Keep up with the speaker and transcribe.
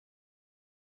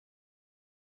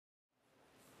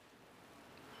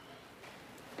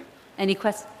Any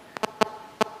questions?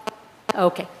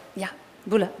 Okay, yeah,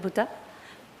 Bhuta.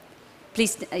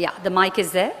 Please, yeah, the mic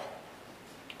is there.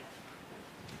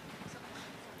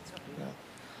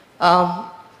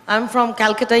 I'm from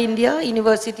Calcutta, India,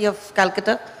 University of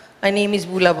Calcutta. My name is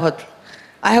Bhula Bhadra.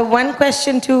 I have one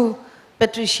question to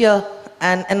Patricia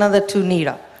and another to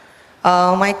Neera.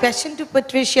 My question to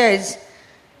Patricia is,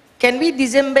 can we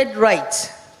disembed rights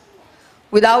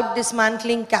without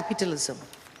dismantling capitalism,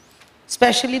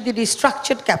 especially the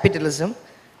restructured capitalism,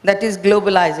 that is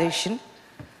globalization,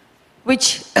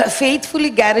 which faithfully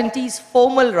guarantees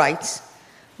formal rights,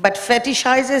 but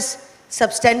fetishizes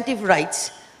substantive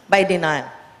rights by denial?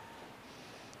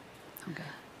 Okay.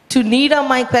 To Neera,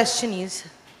 my question is,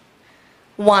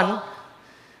 one,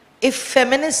 if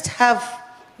feminists have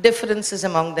differences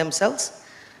among themselves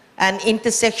and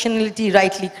intersectionality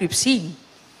rightly creeps in,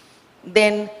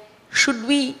 then should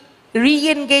we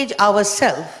re-engage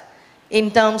ourselves in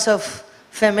terms of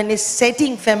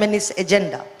setting feminist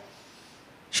agenda?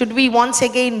 Should we once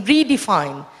again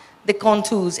redefine the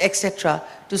contours, etc.,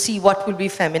 to see what will be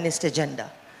feminist agenda?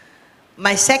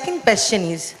 My second question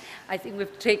is... I think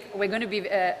we're going to be...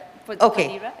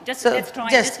 okay, let's try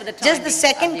this for the time. Just the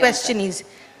second question is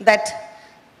that,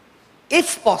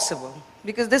 if possible,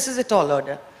 because this is a tall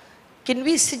order, can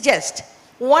we suggest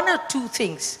one or two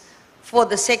things for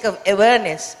the sake of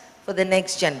awareness for the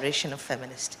next generation of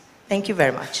feminists? Thank you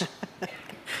very much.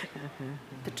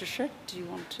 Patricia, do you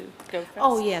want to go first?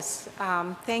 Oh, yes.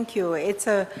 Thank you.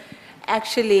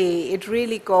 Actually, it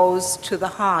really goes to the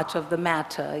heart of the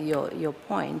matter, your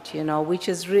point, you know, which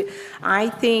is, I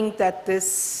think that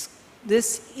this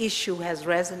issue has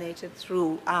resonated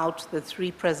throughout the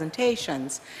three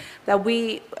presentations, that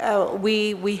we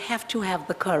have to have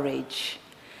the courage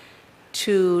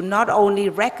to not only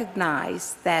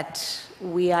recognize that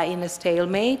we are in a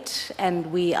stalemate and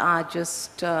we are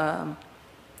just,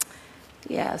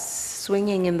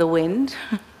 swinging in the wind,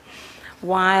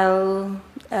 while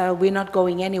we're not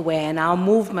going anywhere, and our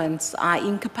movements are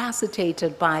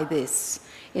incapacitated by this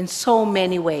in so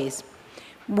many ways.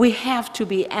 We have to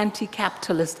be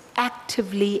anti-capitalist,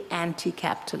 actively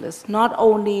anti-capitalist, not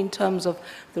only in terms of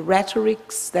the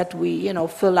rhetorics that we,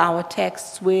 fill our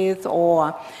texts with,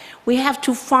 or we have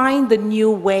to find the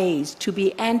new ways to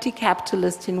be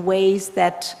anti-capitalist in ways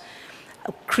that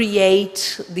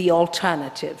create the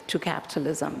alternative to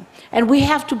capitalism. And we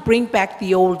have to bring back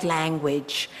the old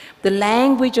language, the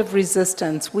language of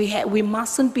resistance. We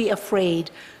mustn't be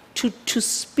afraid to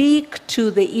speak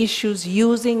to the issues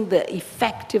using the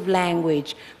effective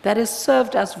language that has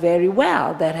served us very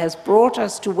well, that has brought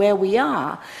us to where we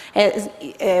are.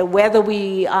 Whether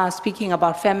we are speaking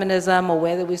about feminism or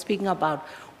whether we're speaking about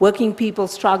working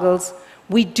people's struggles,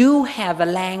 we do have a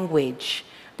language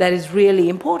that is really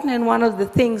important, and one of the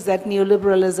things that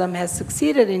neoliberalism has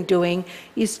succeeded in doing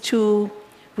is to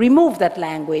remove that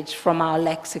language from our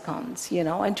lexicons,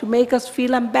 and to make us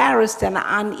feel embarrassed and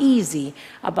uneasy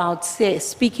about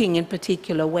speaking in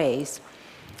particular ways.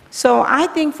 So I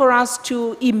think for us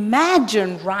to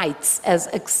imagine rights as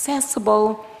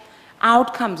accessible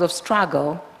outcomes of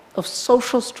struggle, of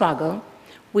social struggle,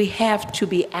 we have to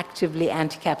be actively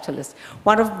anti-capitalist.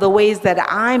 One of the ways that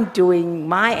I'm doing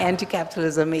my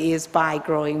anti-capitalism is by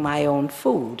growing my own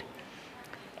food.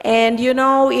 And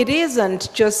it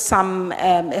isn't just some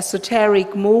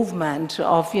esoteric movement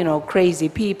of crazy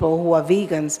people who are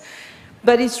vegans,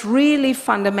 but it's really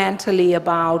fundamentally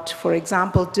about, for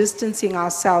example, distancing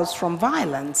ourselves from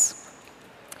violence.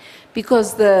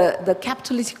 Because the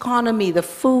capitalist economy, the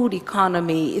food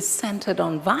economy, is centered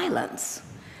on violence.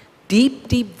 Deep,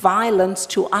 deep violence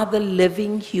to other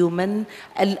living human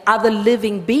and other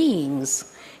living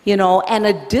beings, and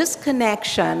a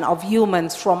disconnection of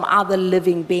humans from other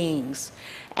living beings,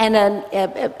 and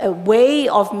a way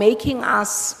of making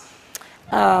us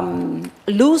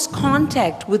lose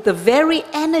contact with the very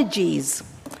energies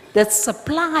that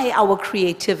supply our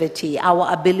creativity,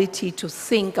 our ability to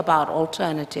think about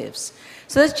alternatives.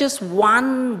 So that's just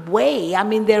one way. I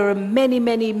mean, there are many,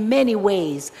 many, many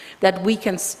ways that we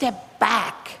can step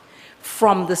back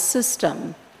from the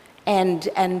system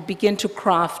and begin to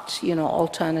craft,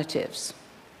 alternatives.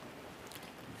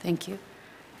 Thank you.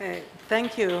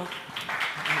 Thank you.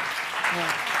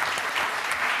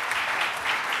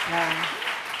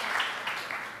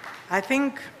 I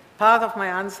think part of my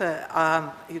answer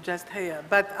you just heard,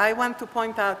 but I want to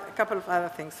point out a couple of other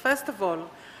things. First of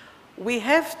all, we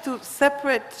have to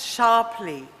separate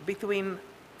sharply between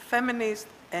feminists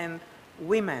and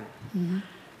women.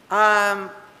 Mm-hmm.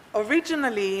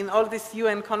 Originally, in all these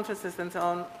UN conferences and so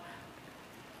on,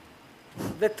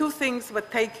 the two things were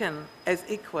taken as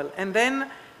equal, and then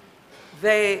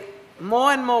they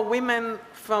more and more women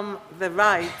from the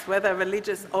right, whether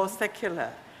religious or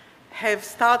secular, have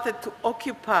started to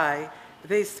occupy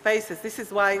these spaces. This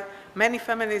is why many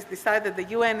feminists decided the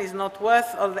UN is not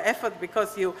worth all the effort,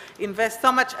 because you invest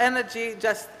so much energy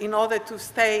just in order to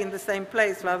stay in the same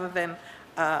place rather than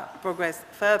progress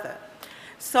further.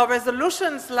 So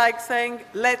resolutions like saying,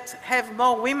 let's have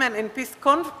more women in peace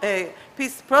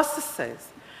processes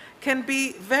can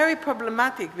be very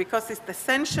problematic, because it's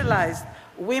essentialized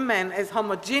women as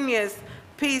homogeneous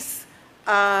peace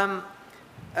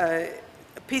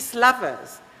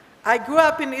lovers. I grew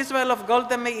up in Israel of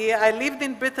Golda Meir. I lived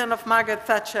in Britain of Margaret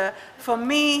Thatcher. For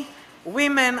me,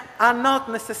 women are not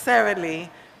necessarily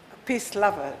peace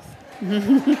lovers.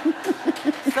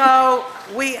 So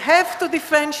we have to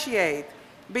differentiate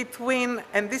between,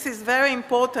 and this is very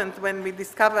important when we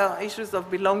discover issues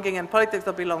of belonging and politics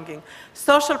of belonging,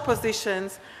 social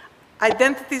positions,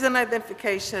 identities and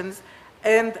identifications,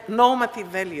 and normative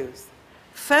values.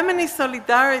 Feminist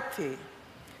solidarity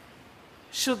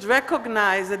should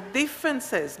recognize the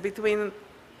differences between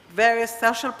various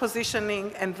social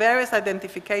positioning and various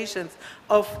identifications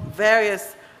of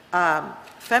various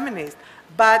feminists.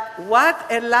 But what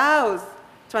allows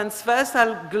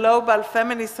transversal global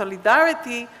feminist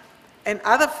solidarity and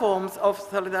other forms of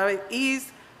solidarity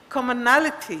is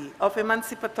commonality of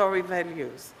emancipatory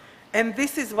values. And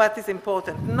this is what is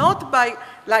important, not by,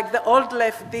 like the old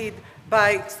left did,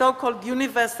 by so-called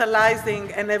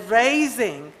universalizing and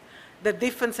erasing the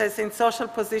differences in social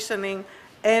positioning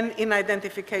and in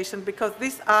identification, because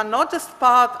these are not just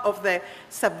part of the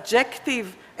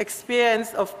subjective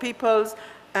experience of people's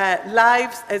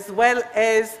lives, as well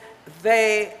as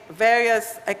the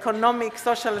various economic,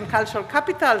 social, and cultural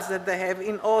capitals that they have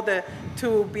in order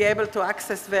to be able to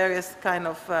access various kind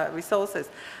of resources.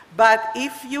 But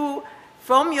if you,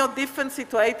 from your different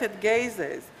situated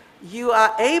gazes, you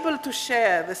are able to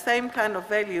share the same kind of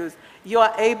values, you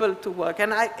are able to work.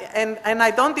 And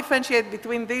I don't differentiate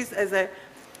between these as an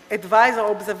advice or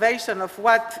observation of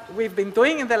what we've been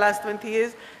doing in the last 20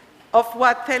 years, of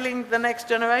what telling the next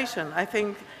generation. I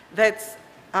think that's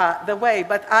the way.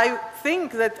 But I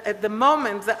think that at the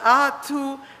moment there are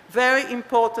two very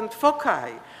important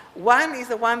foci. One is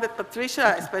the one that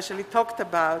Patricia especially talked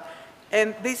about,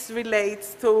 and this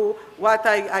relates to what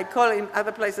I call in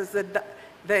other places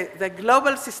the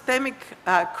global systemic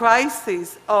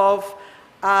crisis of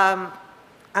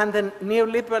under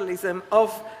neoliberalism,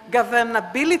 of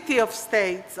governability of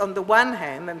states on the one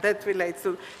hand, and that relates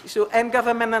to issue, and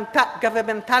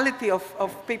governmentality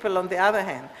of people on the other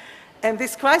hand. And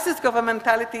this crisis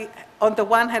governmentality, on the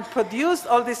one hand, produced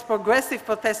all these progressive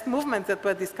protest movements that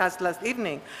were discussed last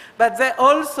evening, but they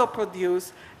also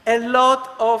produce a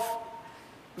lot of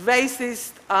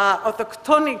racist,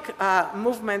 autochtonic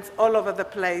movements all over the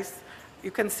place. You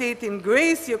can see it in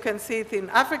Greece, you can see it in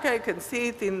Africa, you can see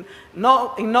it in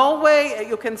Norway,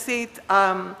 you can see it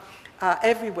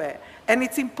everywhere. And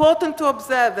it's important to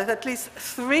observe that at least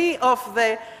 3 of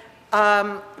the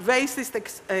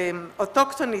racist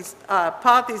autochthonist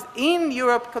parties in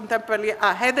Europe contemporarily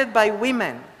are headed by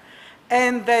women,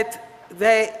 and that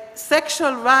the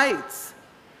sexual rights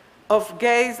of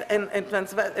gays and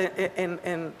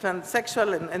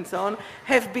transsexual and so on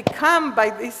have become by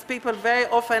these people very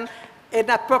often an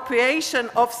appropriation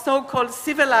of so-called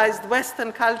civilized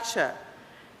Western culture.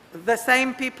 The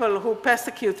same people who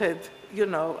persecuted, you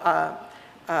know,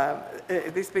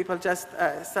 these people just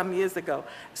some years ago.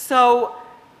 So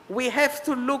we have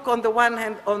to look on the one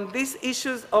hand on these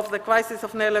issues of the crisis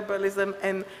of neoliberalism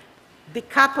and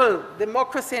decouple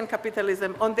democracy and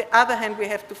capitalism. On the other hand, we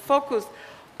have to focus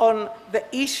on the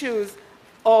issues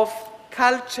of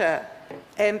culture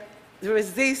and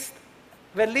resist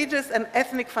religious and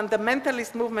ethnic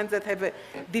fundamentalist movements that have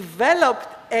developed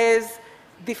as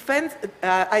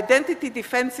identity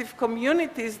defensive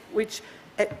communities which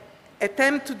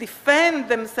attempt to defend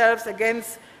themselves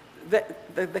against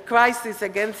the crisis,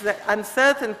 against the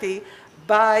uncertainty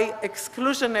by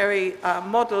exclusionary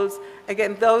models,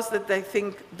 again, those that they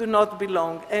think do not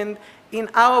belong. And in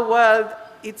our world,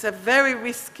 it's a very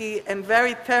risky and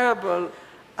very terrible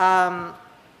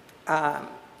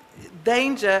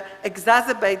danger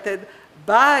exacerbated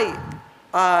by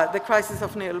the crisis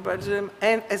of neoliberalism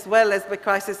and as well as the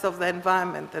crisis of the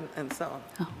environment and so on.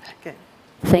 Oh, okay.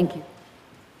 Thank you.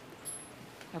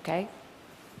 Okay.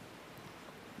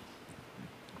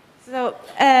 So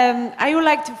I would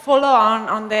like to follow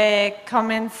on the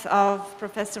comments of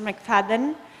Professor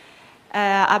McFadden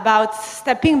about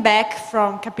stepping back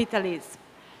from capitalism.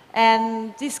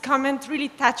 And this comment really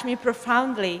touched me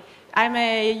profoundly. I'm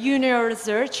a junior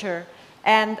researcher,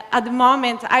 And at the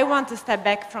moment, I want to step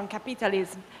back from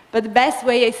capitalism, but the best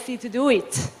way I see to do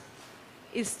it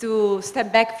is to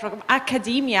step back from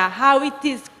academia, how it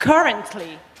is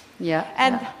currently.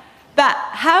 But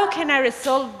how can I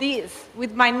resolve this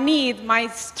with my need, my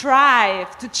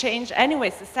strive to change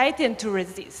anyway society and to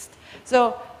resist?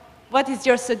 So what is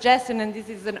your suggestion? And this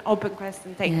is an open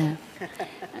question. Thank you.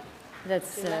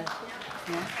 That's,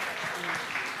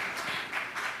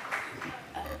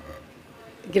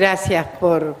 Gracias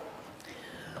por...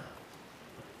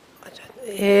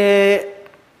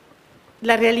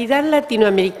 la realidad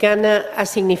latinoamericana ha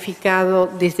significado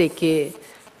desde que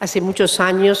hace muchos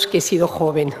años que he sido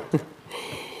joven,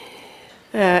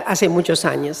 hace muchos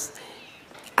años,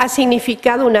 ha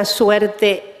significado una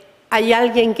suerte. Hay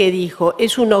alguien que dijo,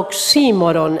 es un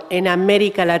oxímoron en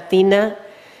América Latina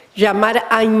llamar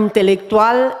a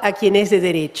intelectual a quien es de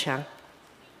derecha.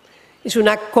 Es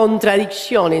una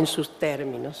contradicción en sus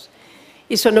términos.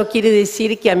 Eso no quiere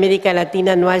decir que América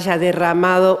Latina no haya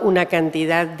derramado una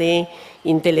cantidad de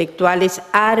intelectuales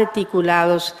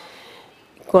articulados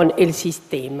con el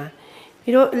sistema.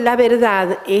 Pero la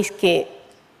verdad es que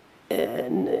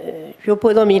yo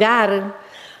puedo mirar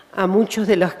a muchos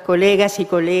de los colegas y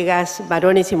colegas,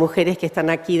 varones y mujeres que están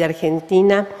aquí de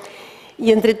Argentina,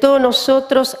 y entre todos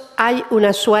nosotros hay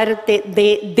una suerte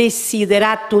de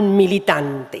desideratum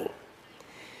militante.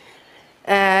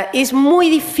 Es muy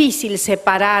difícil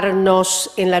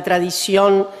separarnos en la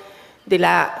tradición,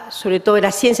 sobre todo de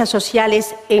las ciencias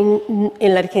sociales en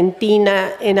la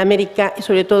Argentina, en América,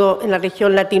 sobre todo en la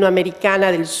región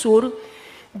latinoamericana del sur,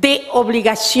 de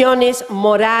obligaciones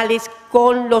morales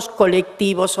con los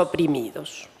colectivos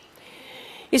oprimidos.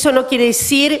 Eso no quiere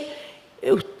decir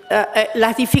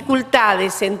las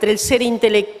dificultades entre el ser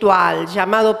intelectual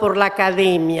llamado por la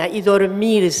academia y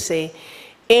dormirse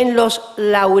en los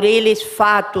laureles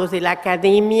fatuos de la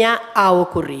academia ha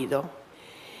ocurrido.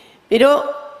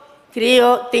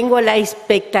 Pero tengo la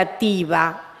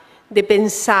expectativa de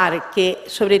pensar que,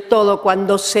 sobre todo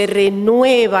cuando se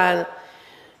renueva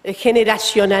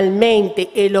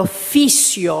generacionalmente el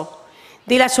oficio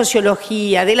de la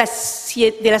sociología, de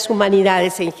las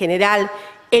humanidades en general,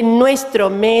 en nuestro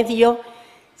medio,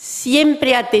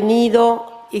 siempre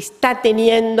está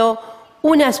teniendo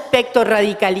un aspecto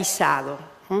radicalizado.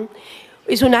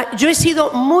 Yo he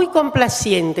sido muy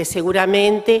complaciente,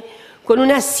 seguramente, con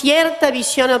una cierta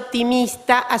visión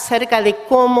optimista acerca de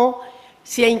cómo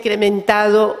se ha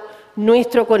incrementado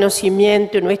nuestro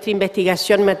conocimiento, nuestra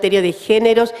investigación en materia de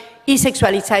géneros y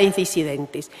sexualidades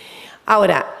disidentes.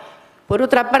 Ahora, por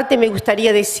otra parte, me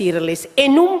gustaría decirles,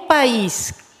 en un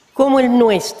país como el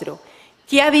nuestro,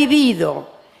 que yo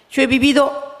he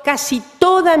vivido casi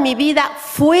toda mi vida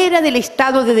fuera del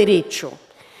Estado de Derecho,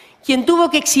 quien tuvo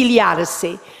que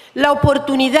exiliarse, la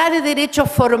oportunidad de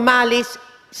derechos formales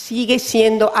sigue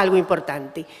siendo algo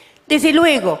importante. Desde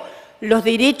luego, los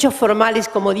derechos formales,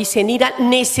 como dice Nira,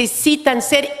 necesitan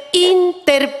ser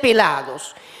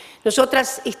interpelados.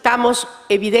 Nosotras estamos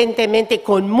evidentemente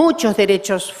con muchos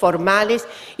derechos formales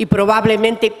y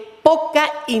probablemente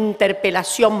poca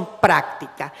interpelación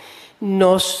práctica.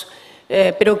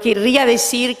 Pero querría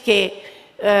decir que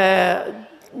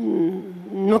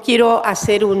no quiero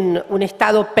hacer un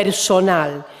estado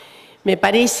personal. Me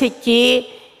parece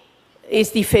que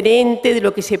es diferente de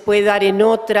lo que se puede dar en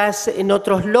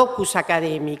otros locus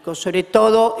académicos, sobre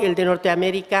todo el de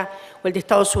Norteamérica o el de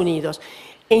Estados Unidos.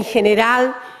 En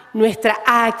general, nuestra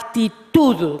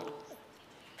actitud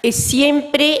es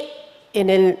siempre,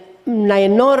 en una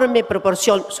enorme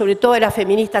proporción, sobre todo de las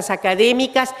feministas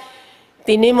académicas,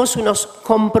 tenemos unos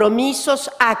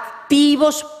compromisos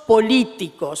activos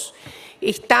políticos.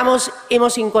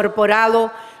 Hemos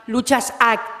incorporado luchas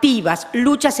activas,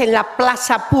 luchas en la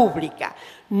plaza pública,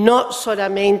 no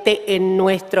solamente en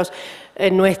nuestros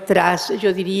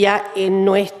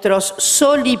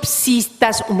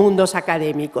solipsistas mundos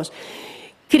académicos.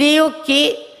 Creo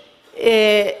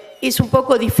que es un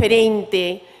poco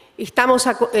diferente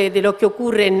de lo que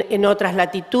ocurre en otras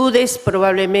latitudes,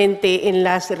 probablemente en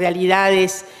las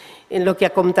realidades, en lo que ha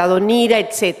contado Nira,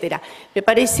 etc. Me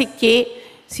parece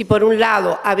que si por un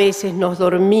lado a veces nos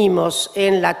dormimos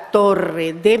en la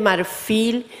torre de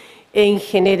marfil, en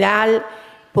general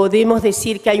podemos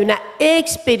decir que hay una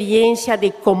experiencia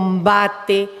de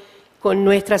combate con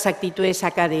nuestras actitudes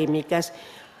académicas.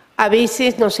 A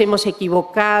veces nos hemos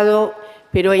equivocado,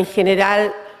 pero en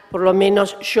general, por lo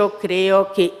menos yo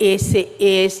creo que ese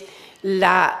es el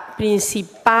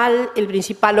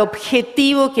principal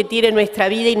objetivo que tiene nuestra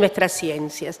vida y nuestras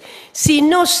ciencias. Si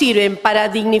no sirven para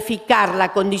dignificar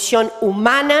la condición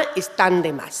humana, están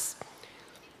de más.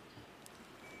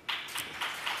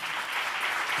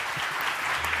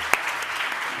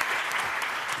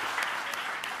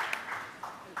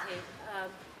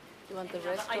 the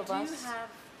rest of us.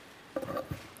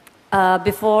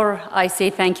 Before I say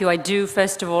thank you, I do,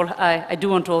 first of all, I do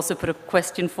want to also put a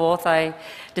question forth. I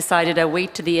decided I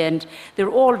wait to the end. They're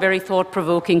all very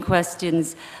thought-provoking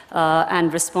questions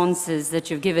and responses that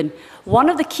you've given. One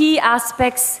of the key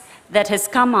aspects that has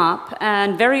come up,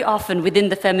 and very often within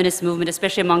the feminist movement,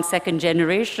 especially among second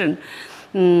generation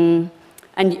and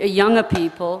younger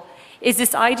people, is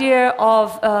this idea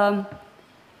of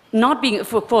not being, of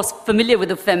course, familiar with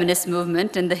the feminist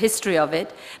movement and the history of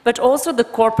it, but also the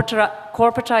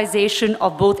corporatization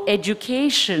of both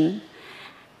education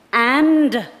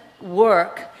and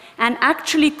work, and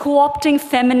actually co-opting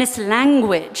feminist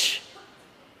language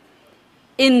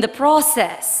in the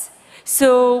process.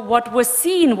 So what was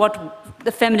seen, what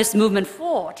the feminist movement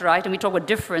fought, right? And we talk about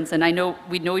difference, and I know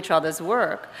we know each other's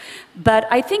work, but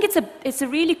I think it's a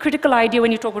really critical idea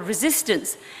when you talk about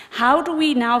resistance. How do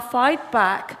we now fight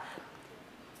back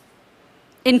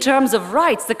in terms of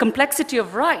rights, the complexity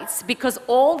of rights, because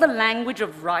all the language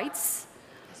of rights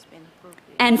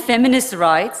and feminist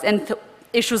rights and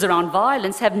issues around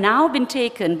violence have now been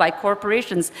taken by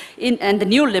corporations and the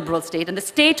neoliberal state, and the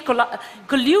state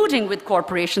colluding with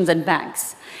corporations and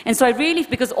banks. And so I really,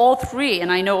 because all three,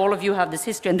 and I know all of you have this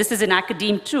history, and this is in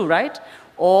academia too, right?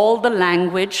 All the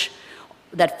language,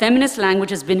 that feminist language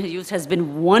has been used, has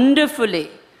been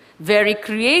wonderfully, very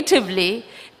creatively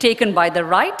taken by the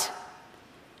right,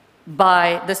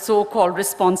 by the so-called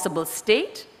responsible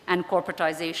state, and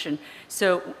corporatization.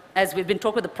 So as we've been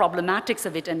talking about the problematics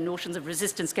of it and notions of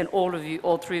resistance, can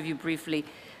all three of you briefly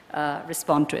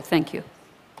respond to it? Thank you.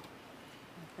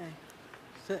 Okay.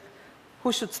 So,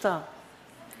 who should start?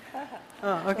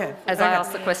 Oh, okay. As I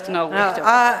ask the question, I'll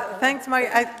wait. Thanks,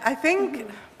 Margaret.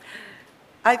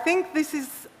 I think this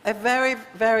is a very,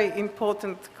 very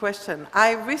important question.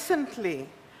 I recently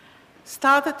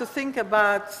started to think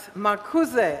about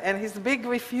Marcuse and his big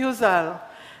refusal,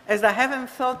 as I haven't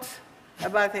thought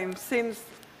about him since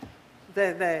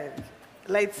the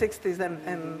late 60s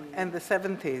and the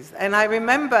 70s. And I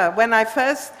remember when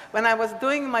I was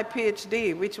doing my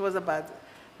PhD, which was about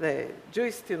the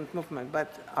Jewish student movement, but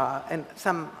and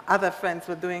some other friends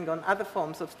were doing on other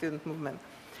forms of student movement,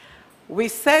 we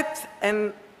sat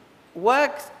and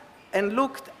worked and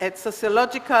looked at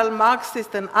sociological,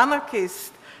 Marxist, and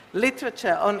anarchist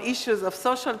literature on issues of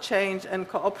social change and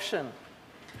co-option.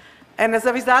 And as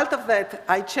a result of that,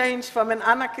 I changed from an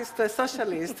anarchist to a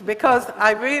socialist, because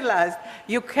I realized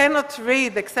you cannot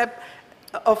read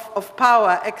of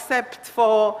power except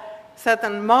for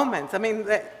certain moments. I mean,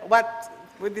 what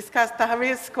we discussed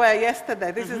Tahrir Square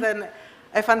yesterday, this is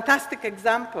a fantastic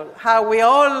example, how we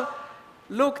all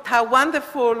looked, how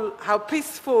wonderful, how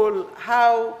peaceful,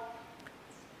 how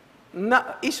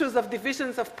issues of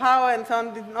divisions of power and so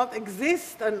on did not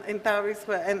exist in Tahrir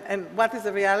Square, and what is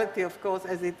the reality, of course,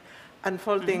 as it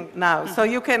unfolding now. So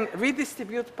you can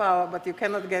redistribute power, but you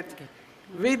cannot get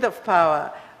rid of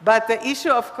power. But the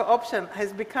issue of co-option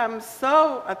has become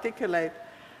so articulate.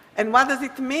 And what does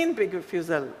it mean, big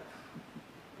refusal?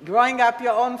 Growing up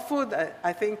your own food,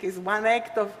 I think, is one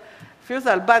act of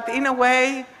refusal. But in a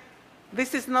way,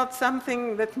 this is not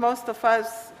something that most of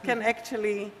us can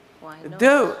actually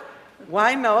do.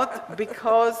 Why not?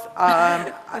 Because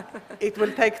it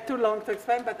will take too long to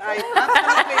explain, but I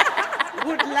absolutely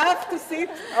would love to sit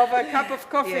over a cup of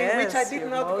coffee, which I did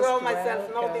not grow myself,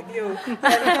 nor did you, and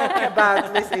talk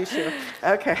about this issue.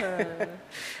 Okay.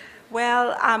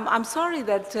 Well, I'm sorry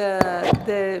that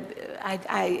the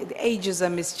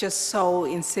ageism is just so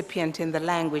incipient in the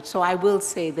language, so I will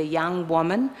say the young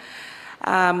woman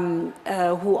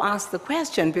who asked the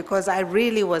question, because I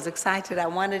really was excited. I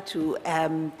wanted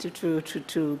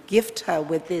to gift her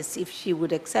with this if she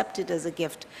would accept it as a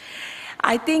gift.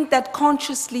 I think that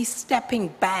consciously stepping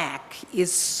back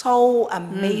is so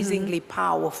amazingly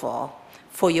powerful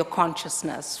for your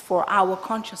consciousness, for our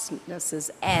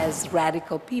consciousnesses as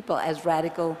radical people, as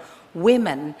radical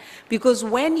women, because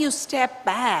when you step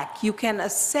back, you can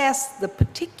assess the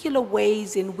particular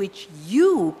ways in which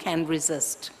you can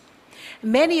resist.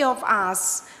 Many of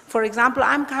us, for example,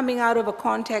 I'm coming out of a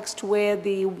context where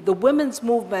the women's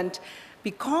movement,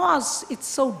 because it's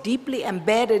so deeply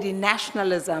embedded in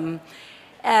nationalism,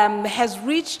 has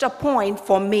reached a point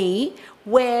for me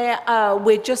where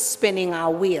we're just spinning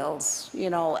our wheels,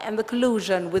 you know, and the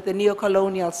collusion with the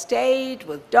neocolonial state,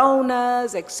 with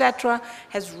donors, etc.,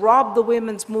 has robbed the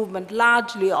women's movement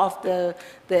largely of the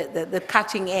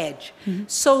cutting edge.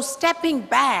 So stepping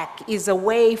back is a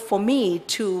way for me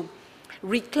to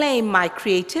reclaim my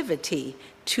creativity,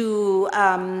 to,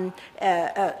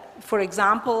 for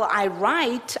example, I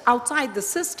write outside the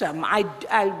system. I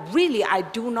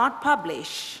do not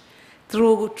publish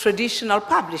through traditional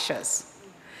publishers.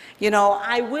 You know,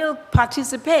 I will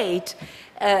participate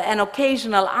an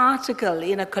occasional article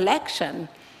in a collection,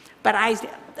 but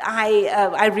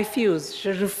I refuse.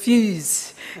 Je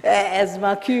refuse, as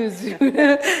Marcuse,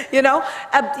 you know.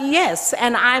 Yes,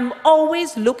 and I'm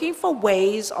always looking for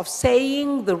ways of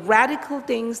saying the radical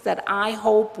things that I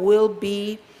hope will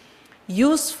be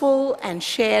useful and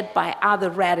shared by other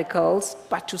radicals,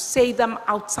 but to say them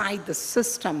outside the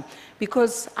system,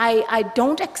 because I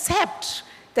don't accept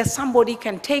that somebody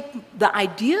can take the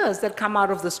ideas that come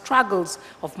out of the struggles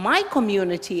of my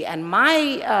community and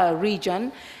my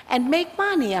region and make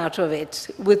money out of it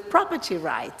with property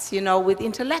rights, you know, with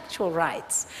intellectual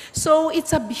rights. So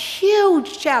it's a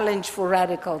huge challenge for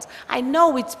radicals. I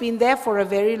know it's been there for a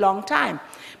very long time,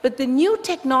 but the new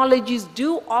technologies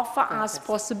do offer us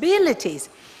possibilities.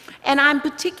 And I'm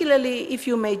particularly, if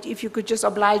you could just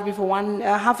oblige me for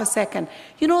half a second,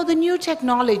 you know, the new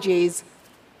technologies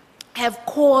have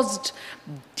caused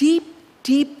deep,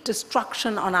 deep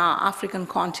destruction on our African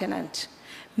continent.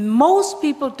 Most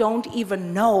people don't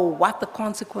even know what the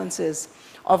consequences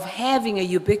of having a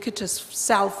ubiquitous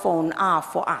cell phone are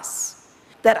for us,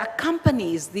 that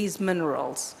accompanies these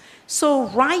minerals. So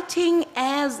writing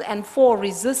as and for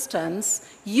resistance,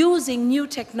 using new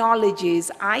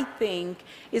technologies, I think,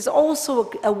 is also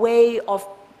a way of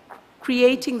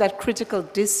creating that critical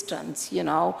distance, you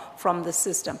know, from the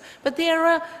system. But there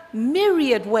are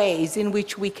myriad ways in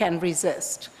which we can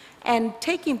resist. And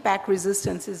taking back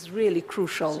resistance is really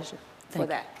crucial for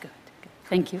that. Good.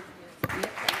 Thank you.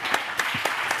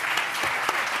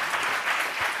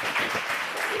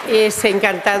 Es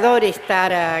encantador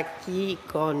estar aquí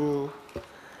con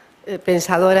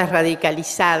pensadoras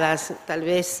radicalizadas. Tal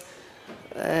vez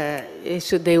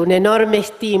es de un enorme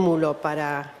estímulo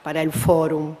para el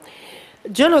fórum.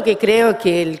 Yo lo que creo es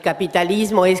que el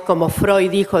capitalismo es, como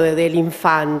Freud dijo desde el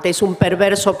infante, es un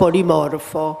perverso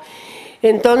polimorfo.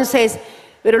 Entonces,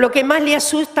 pero lo que más le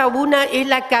asusta a una es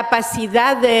la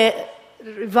capacidad de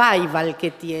revival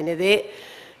que tiene,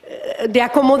 de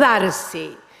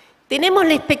acomodarse. Tenemos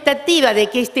la expectativa de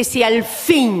que este sea el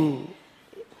fin.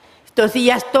 Estos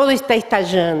días todo está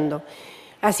estallando.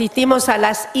 Asistimos a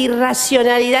las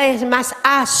irracionalidades más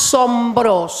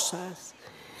asombrosas.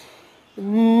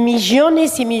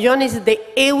 Millones y millones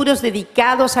de euros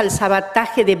dedicados al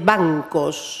sabotaje de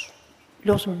bancos,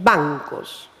 los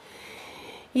bancos.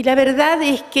 Y la verdad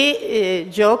es que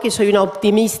yo, que soy una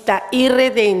optimista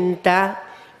irredenta,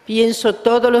 pienso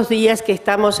todos los días que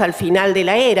estamos al final de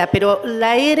la era, pero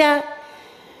la era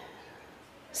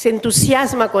se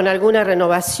entusiasma con alguna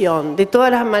renovación. De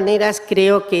todas las maneras,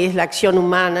 creo que es la acción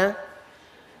humana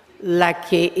la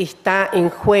que está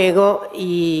en juego,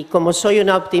 y como soy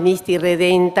una optimista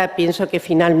irredenta, pienso que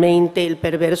finalmente el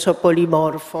perverso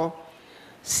polimorfo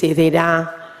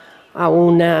cederá a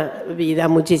una vida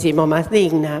muchísimo más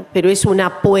digna. Pero es una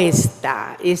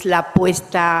apuesta, es la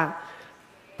apuesta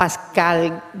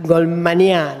Pascal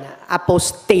Goldmaniana,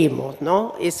 apostemos,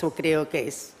 ¿no? Eso creo que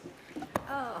es.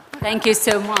 Thank you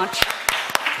so much.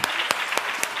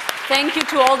 Thank you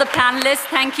to all the panelists.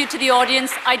 Thank you to the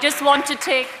audience. I just want to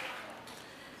take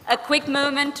a quick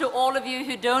moment to all of you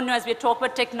who don't know, as we talk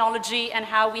about technology and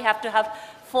how we have to have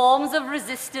forms of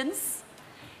resistance.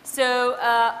 So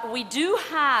we do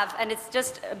have, and it's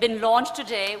just been launched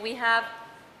today, we have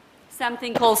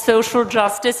something called social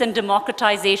justice and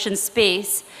democratization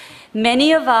space.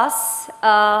 Many of us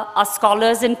are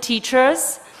scholars and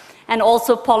teachers, and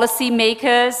also policy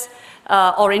makers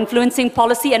or influencing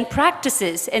policy and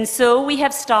practices. And so we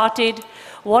have started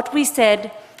what we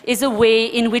said is a way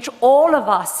in which all of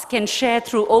us can share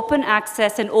through open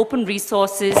access and open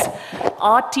resources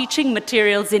our teaching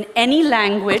materials in any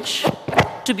language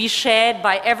to be shared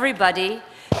by everybody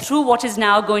through what is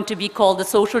now going to be called the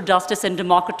social justice and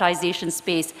democratization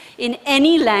space in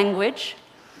any language.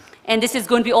 And this is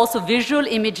going to be also visual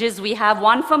images. We have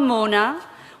one from Mona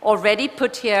already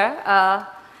put here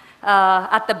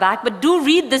at the back, but do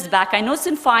read this back. I know it's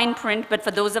in fine print, but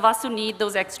for those of us who need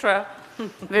those extra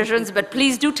visions, but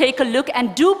please do take a look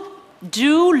and do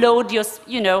load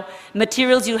your,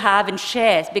 materials you have and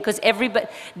share, because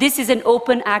this is an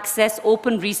open access,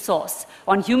 open resource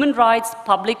on human rights,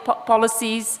 public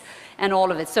policies, and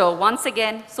all of it. So once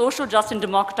again, social justice and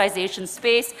democratization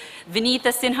space.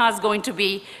 Vinita Sinha is going to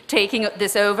be taking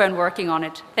this over and working on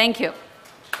it. Thank you.